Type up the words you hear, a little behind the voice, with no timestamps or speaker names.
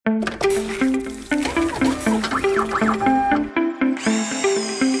Welcome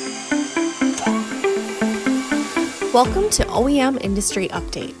to OEM Industry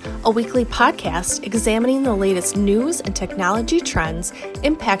Update, a weekly podcast examining the latest news and technology trends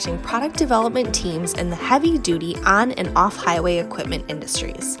impacting product development teams in the heavy-duty on- and off-highway equipment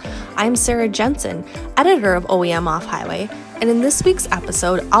industries. I'm Sarah Jensen, editor of OEM Off-Highway, and in this week's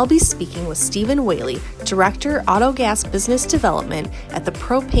episode, I'll be speaking with Stephen Whaley, Director, Autogas Business Development at the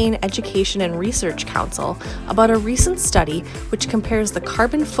Propane Education and Research Council, about a recent study which compares the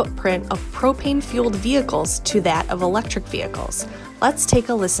carbon footprint of propane-fueled vehicles to that of electric vehicles. Let's take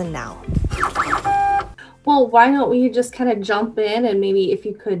a listen now. Well, why don't we just kind of jump in, and maybe if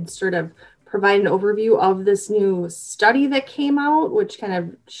you could sort of provide an overview of this new study that came out, which kind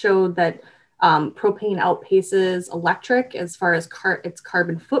of showed that propane outpaces electric as far as its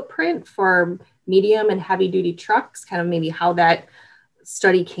carbon footprint for medium and heavy duty trucks, kind of maybe how that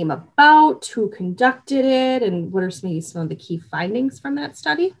study came about, who conducted it, and what are maybe some of the key findings from that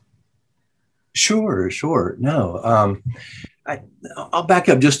study? Sure. No, I'll back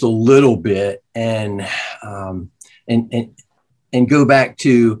up just a little bit and go back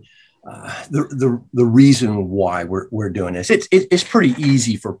to the reason why we're doing this. It's pretty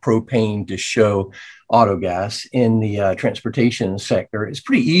easy for propane to show autogas in the transportation sector. It's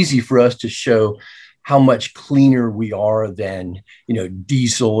pretty easy for us to show how much cleaner we are than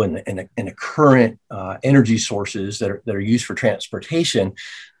diesel and the current energy sources that are used for transportation,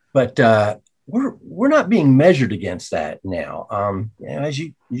 but we're not being measured against that now. As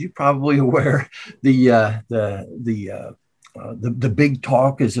you probably aware, the big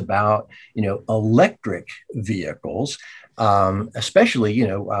talk is about electric vehicles, especially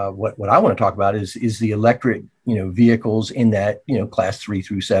what I want to talk about is the electric vehicles in that class 3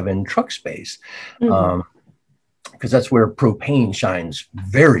 through 7 truck space, because that's where propane shines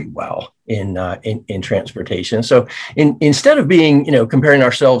very well in transportation. So instead of being comparing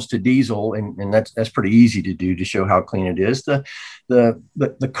ourselves to diesel, and that's pretty easy to do to show how clean it is,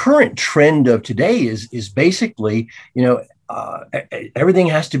 the current trend of today is basically everything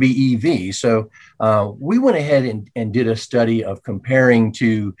has to be EV. So we went ahead and did a study of comparing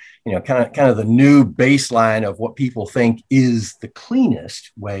to, kind of the new baseline of what people think is the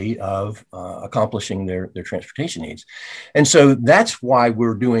cleanest way of accomplishing their transportation needs. And so that's why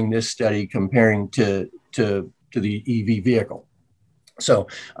we're doing this study comparing to the EV vehicle. So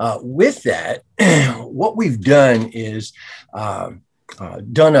with that, what we've done is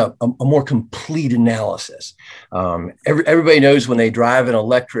done a more complete analysis. Everybody knows when they drive an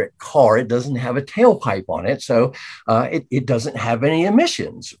electric car, it doesn't have a tailpipe on it, so it doesn't have any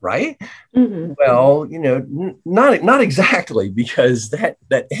emissions, right? Mm-hmm. Well, not exactly, because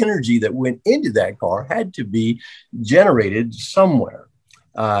that energy that went into that car had to be generated somewhere.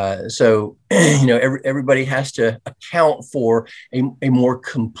 So everybody has to account for a more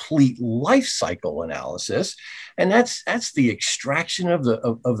complete life cycle analysis, and that's the extraction of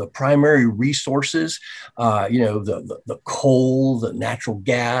the primary resources, the coal, the natural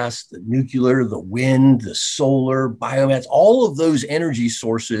gas, the nuclear, the wind, the solar, biomass, all of those energy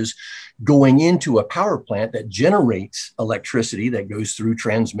sources going into a power plant that generates electricity that goes through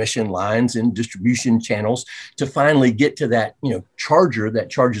transmission lines and distribution channels to finally get to that charger that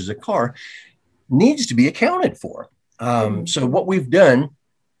charges a car, needs to be accounted for. So what we've done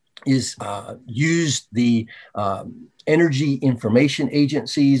is used the Energy Information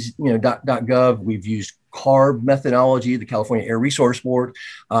Agency's .gov. We've used CARB methodology, the California Air Resource Board,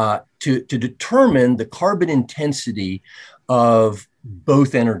 to determine the carbon intensity of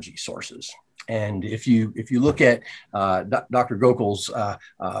both energy sources. And if you look at Dr. Gokul's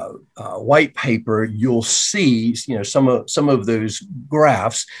white paper, you'll see some of those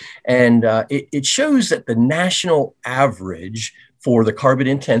graphs, and it shows that the national average for the carbon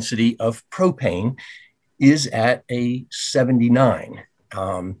intensity of propane is at a 79.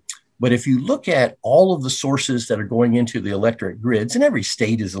 But if you look at all of the sources that are going into the electric grids, and every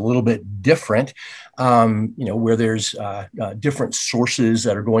state is a little bit different, where there's different sources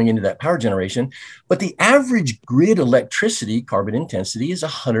that are going into that power generation, but the average grid electricity carbon intensity is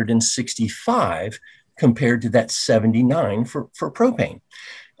 165 compared to that 79 for propane.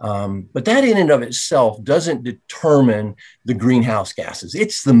 But that in and of itself doesn't determine the greenhouse gases.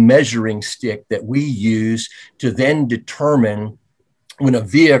 It's the measuring stick that we use to then determine when a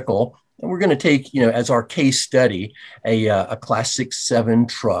vehicle, and we're going to take, as our case study, a class 6-7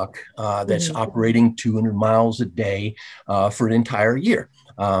 truck that's operating 200 miles a day for an entire year.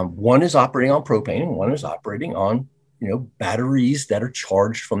 One is operating on propane and one is operating on, batteries that are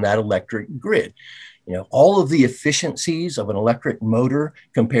charged from that electric grid. all of the efficiencies of an electric motor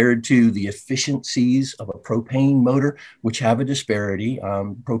compared to the efficiencies of a propane motor, which have a disparity.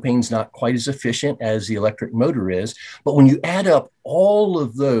 Propane's not quite as efficient as the electric motor is, but when you add up all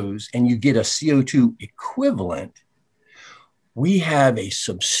of those and you get a CO2 equivalent, we have a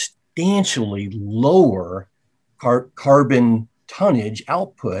substantially lower carbon tonnage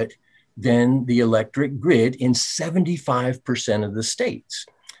output than the electric grid in 75% of the states.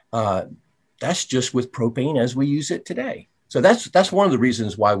 That's just with propane as we use it today. So that's one of the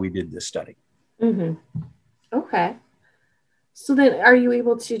reasons why we did this study. Mm-hmm. Okay. So then are you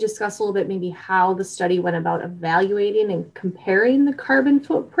able to discuss a little bit maybe how the study went about evaluating and comparing the carbon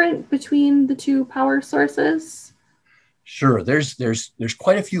footprint between the two power sources? Sure. There's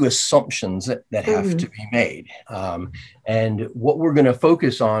quite a few assumptions that have to be made. And what we're going to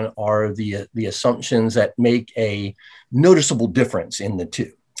focus on are the assumptions that make a noticeable difference in the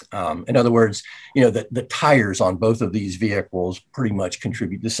two. In other words, the tires on both of these vehicles pretty much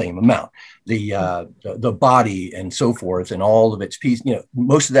contribute the same amount. The body and so forth and all of its pieces,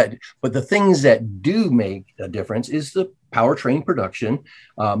 most of that. But the things that do make a difference is the powertrain production,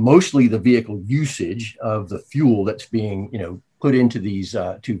 mostly the vehicle usage of the fuel that's being put into these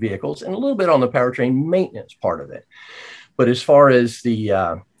two vehicles, and a little bit on the powertrain maintenance part of it. But as far as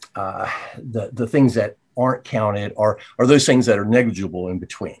the things that aren't counted are those things that are negligible in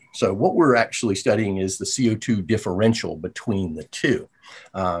between. So what we're actually studying is the CO2 differential between the two.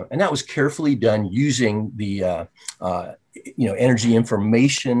 And that was carefully done using the Energy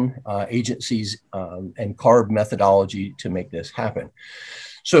Information Agency's and CARB methodology to make this happen.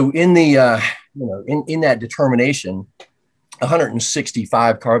 So in the in that determination,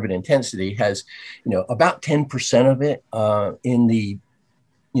 165 carbon intensity has about 10% of it in the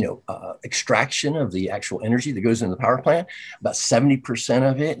extraction of the actual energy that goes into the power plant. About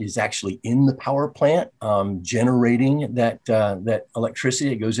 70% of it is actually in the power plant, generating that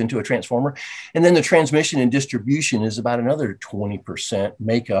electricity that goes into a transformer. And then the transmission and distribution is about another 20%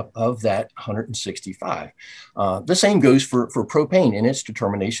 makeup of that 165. The same goes for propane in its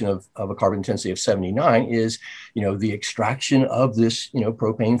determination of a carbon intensity of 79 is, the extraction of this,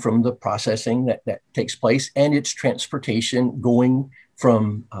 propane from the processing that takes place and its transportation going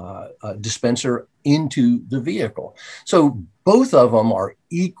from a dispenser into the vehicle. So both of them are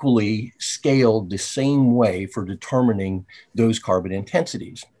equally scaled the same way for determining those carbon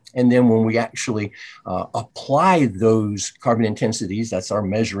intensities. And then when we actually apply those carbon intensities, that's our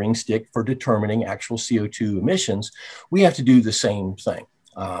measuring stick for determining actual CO2 emissions, we have to do the same thing.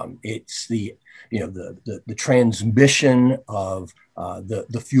 It's the transmission of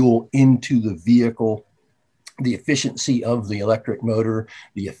the fuel into the vehicle, the efficiency of the electric motor,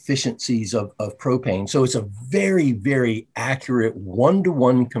 the efficiencies of propane. So it's a very, very accurate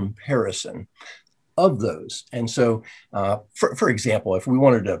one-to-one comparison of those. And so, for example, if we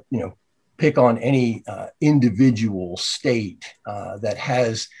wanted to, pick on any individual state that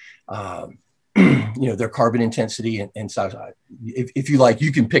has, their carbon intensity and stuff. If you like,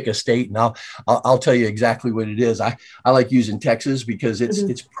 you can pick a state, and I'll tell you exactly what it is. I like using Texas because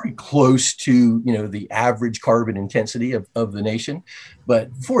it's pretty close to the average carbon intensity of the nation. But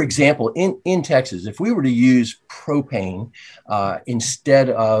for example, in Texas, if we were to use propane instead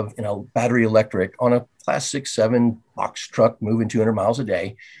of battery electric on a Class 6-7 box truck moving 200 miles a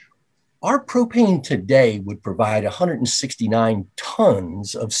day, our propane today would provide 169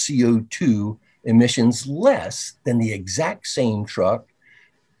 tons of CO2 emissions less than the exact same truck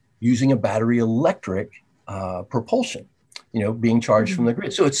using a battery electric propulsion, being charged from the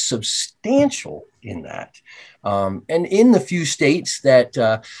grid. So it's substantial in that. And in the few states that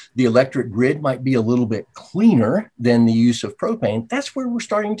the electric grid might be a little bit cleaner than the use of propane, that's where we're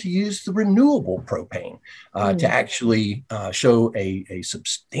starting to use the renewable propane to actually show a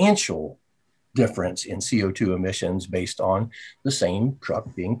substantial difference in CO2 emissions based on the same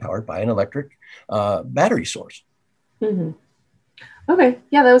truck being powered by an electric battery source. Mm-hmm. Okay.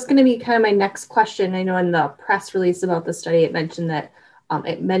 Yeah, that was going to be kind of my next question. I know in the press release about the study, it mentioned that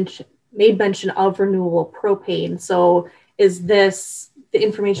made mention of renewable propane. So is this the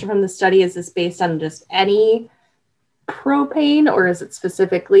information from the study? Is this based on just any propane, or is it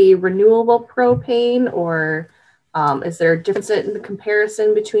specifically renewable propane, or is there a difference in the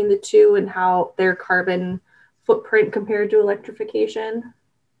comparison between the two and how their carbon footprint compared to electrification?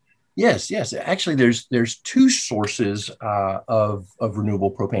 Yes. Actually, there's two sources of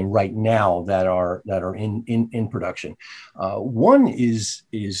renewable propane right now that are in production. One is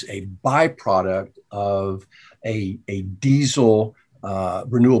a byproduct of a diesel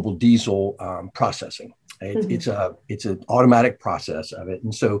renewable diesel processing. It's an automatic process of it,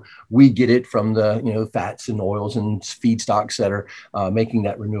 and so we get it from the fats and oils and feedstocks that are making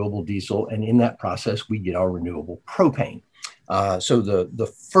that renewable diesel, and in that process we get our renewable propane. So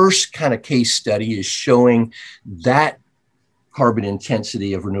the first kind of case study is showing that carbon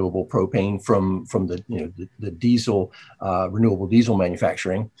intensity of renewable propane from the diesel renewable diesel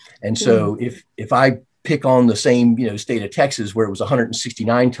manufacturing. And so if I pick on the same state of Texas, where it was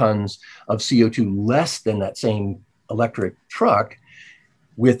 169 tons of CO2 less than that same electric truck,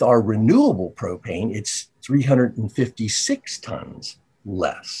 with our renewable propane, it's 356 tons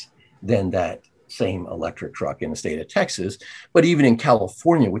less than that same electric truck in the state of Texas. But even in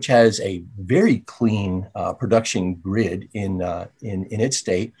California, which has a very clean production grid in its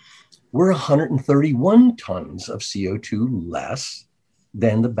state, we're 131 tons of CO2 less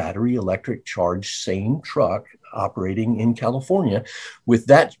than the battery electric charged same truck operating in California with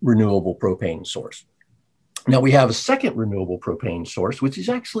that renewable propane source. Now we have a second renewable propane source, which is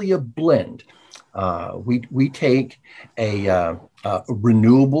actually a blend. We take a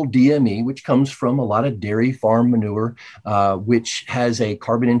renewable DME, which comes from a lot of dairy farm manure, which has a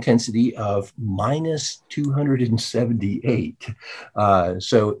carbon intensity of minus 278.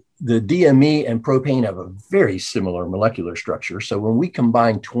 So the DME and propane have a very similar molecular structure. So when we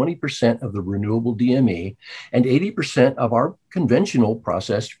combine 20% of the renewable DME and 80% of our conventional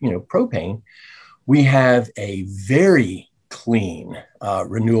processed, propane, we have a very clean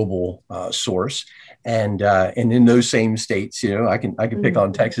renewable source, and in those same states, I can pick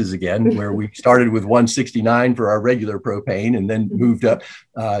on Texas again, where we started with 169 for our regular propane, and then moved up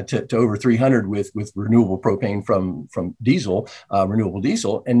to over 300 with renewable propane from diesel, renewable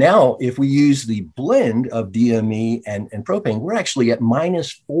diesel. And now, if we use the blend of DME and propane, we're actually at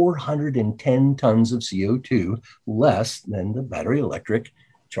minus 410 tons of CO2 less than the battery electric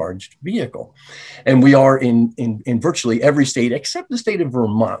charged vehicle. And we are in virtually every state except the state of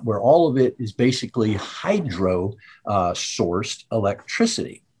Vermont, where all of it is basically hydro sourced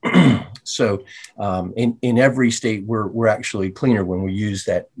electricity. So in every state, we're actually cleaner when we use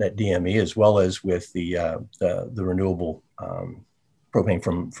that DME, as well as with the renewable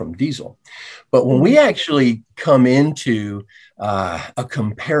propane from diesel. But when we actually come into a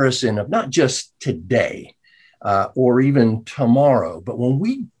comparison of not just today, or even tomorrow, but when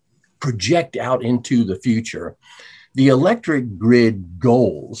we project out into the future, the electric grid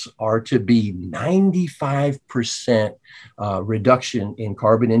goals are to be 95% reduction in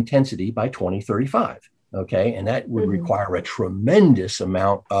carbon intensity by 2035. Okay, and that would require a tremendous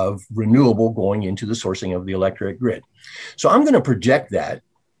amount of renewable going into the sourcing of the electric grid. So I'm going to project that.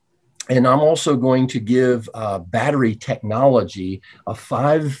 And I'm also going to give battery technology a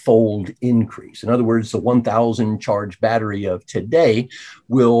 5-fold increase. In other words, the 1,000 charge battery of today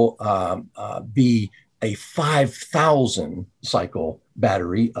will be a 5,000 cycle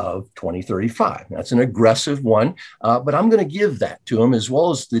battery of 2035. That's an aggressive one, but I'm going to give that to them, as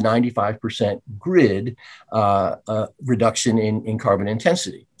well as the 95% grid reduction in carbon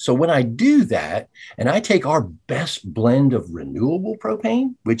intensity. So when I do that, and I take our best blend of renewable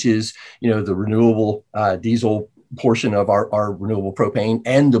propane, which is the renewable diesel portion of our renewable propane,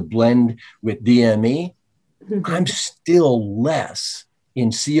 and the blend with DME, I'm still less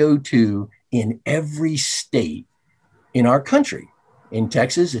in CO2 in every state in our country. In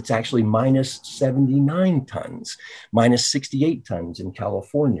Texas, it's actually minus 79 tons, minus 68 tons in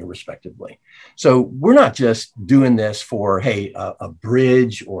California, respectively. So we're not just doing this for, a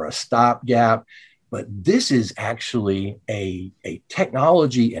bridge or a stopgap, but this is actually a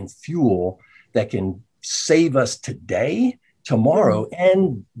technology and fuel that can save us today, tomorrow,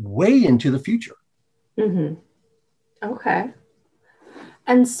 and way into the future. Okay.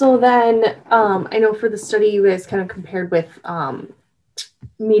 And so then I know for the study, you guys kind of compared with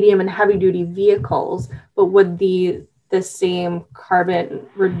medium and heavy duty vehicles, but would the same carbon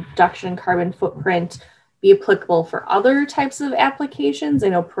reduction, carbon footprint be applicable for other types of applications? I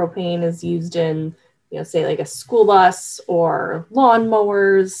know propane is used in, say like a school bus or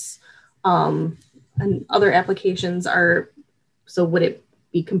lawnmowers, and other applications so would it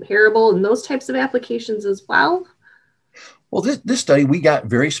be comparable in those types of applications as well? Well, this study, we got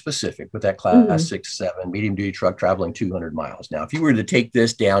very specific with that class 6, 7 medium duty truck traveling 200 miles. Now, if you were to take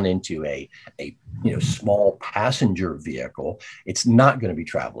this down into a small passenger vehicle, it's not going to be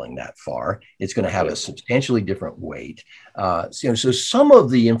traveling that far. It's going to have a substantially different weight. So some of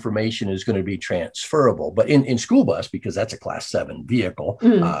the information is going to be transferable, but in school bus, because that's a class 7 vehicle,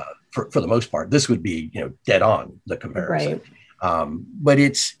 for the most part, this would be dead on the comparison. Right. But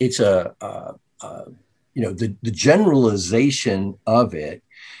it's the generalization of it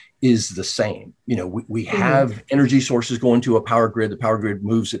is the same. We have energy sources going to a power grid. The power grid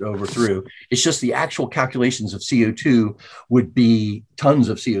moves it over through. It's just the actual calculations of CO2 would be tons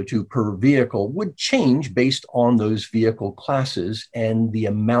of CO2 per vehicle would change based on those vehicle classes and the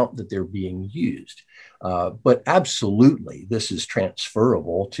amount that they're being used. But absolutely, this is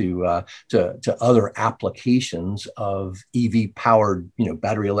transferable to other applications of EV powered,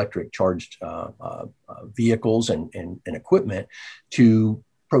 battery electric charged vehicles and equipment to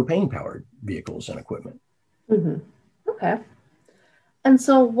propane powered vehicles and equipment. Okay. And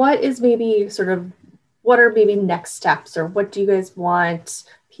so what is what are maybe next steps, or what do you guys want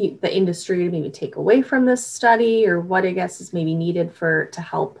the industry to maybe take away from this study, or what I guess is maybe needed to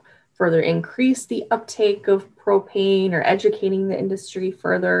help further increase the uptake of propane, or educating the industry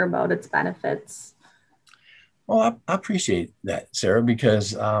further about its benefits? Well, I appreciate that, Sarah,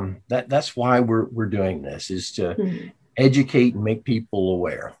 because that's why we're doing this, is to educate and make people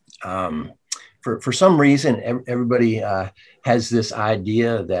aware. For some reason, everybody has this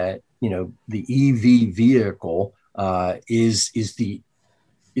idea that the EV vehicle is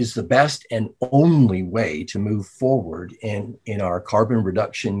the best and only way to move forward in our carbon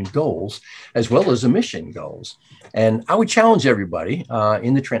reduction goals, as well as emission goals. And I would challenge everybody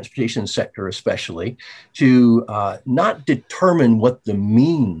in the transportation sector, especially, to not determine what the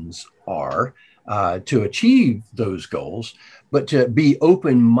means are to achieve those goals, but to be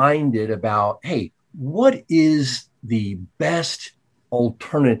open-minded about, hey, what is the best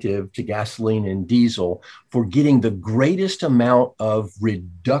alternative to gasoline and diesel for getting the greatest amount of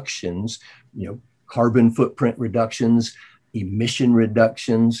reductions, carbon footprint reductions, emission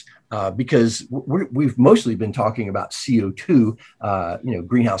reductions, because we've mostly been talking about CO2,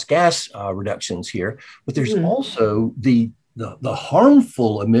 greenhouse gas reductions here, but there's also the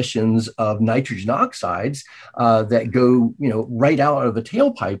harmful emissions of nitrogen oxides that go, right out of the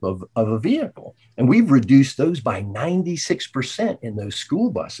tailpipe of a vehicle. And we've reduced those by 96% in those school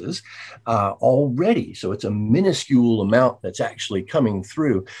buses already. So it's a minuscule amount that's actually coming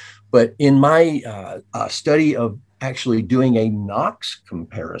through. But in my study of actually doing a NOx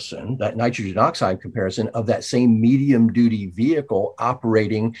comparison, that nitrogen oxide comparison of that same medium duty vehicle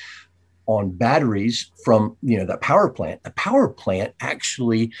operating on batteries from the power plant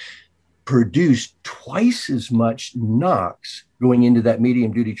actually produced twice as much NOx going into that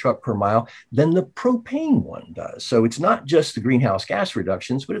medium duty truck per mile than the propane one does. So it's not just the greenhouse gas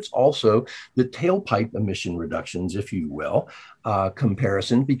reductions, but it's also the tailpipe emission reductions, if you will,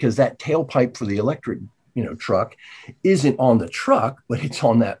 comparison, because that tailpipe for the electric truck isn't on the truck, but it's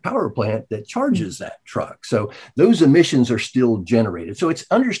on that power plant that charges that truck. So those emissions are still generated. So it's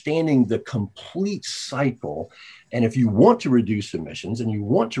understanding the complete cycle. And if you want to reduce emissions and you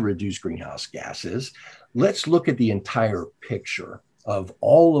want to reduce greenhouse gases, let's look at the entire picture of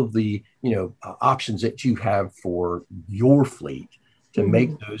all of the options that you have for your fleet to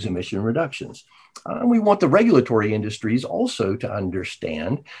make those emission reductions. And we want the regulatory industries also to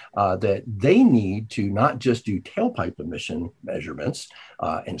understand that they need to not just do tailpipe emission measurements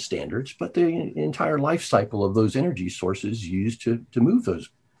and standards, but the entire life cycle of those energy sources used to move those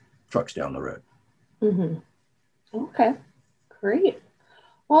trucks down the road. Okay, great.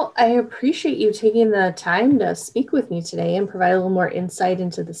 Well, I appreciate you taking the time to speak with me today and provide a little more insight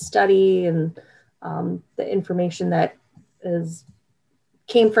into the study and the information that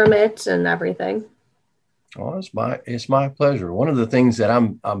came from it and everything. Oh, it's my pleasure. One of the things that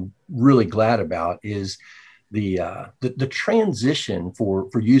I'm really glad about is the transition for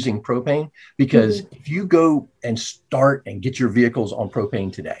using propane, because if you go and start and get your vehicles on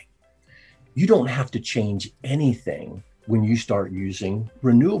propane today, you don't have to change anything when you start using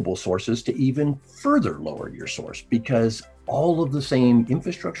renewable sources to even further lower your source, because all of the same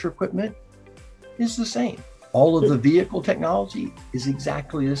infrastructure equipment is the same. All of the vehicle technology is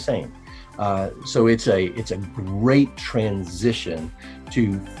exactly the same. So it's a great transition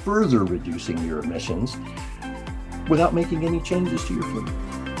to further reducing your emissions without making any changes to your fleet.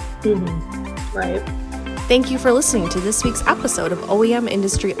 Right. Thank you for listening to this week's episode of OEM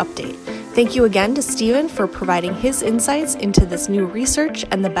Industry Update. Thank you again to Stephen for providing his insights into this new research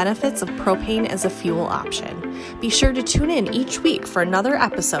and the benefits of propane as a fuel option. Be sure to tune in each week for another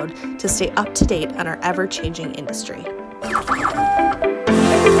episode to stay up to date on our ever-changing industry.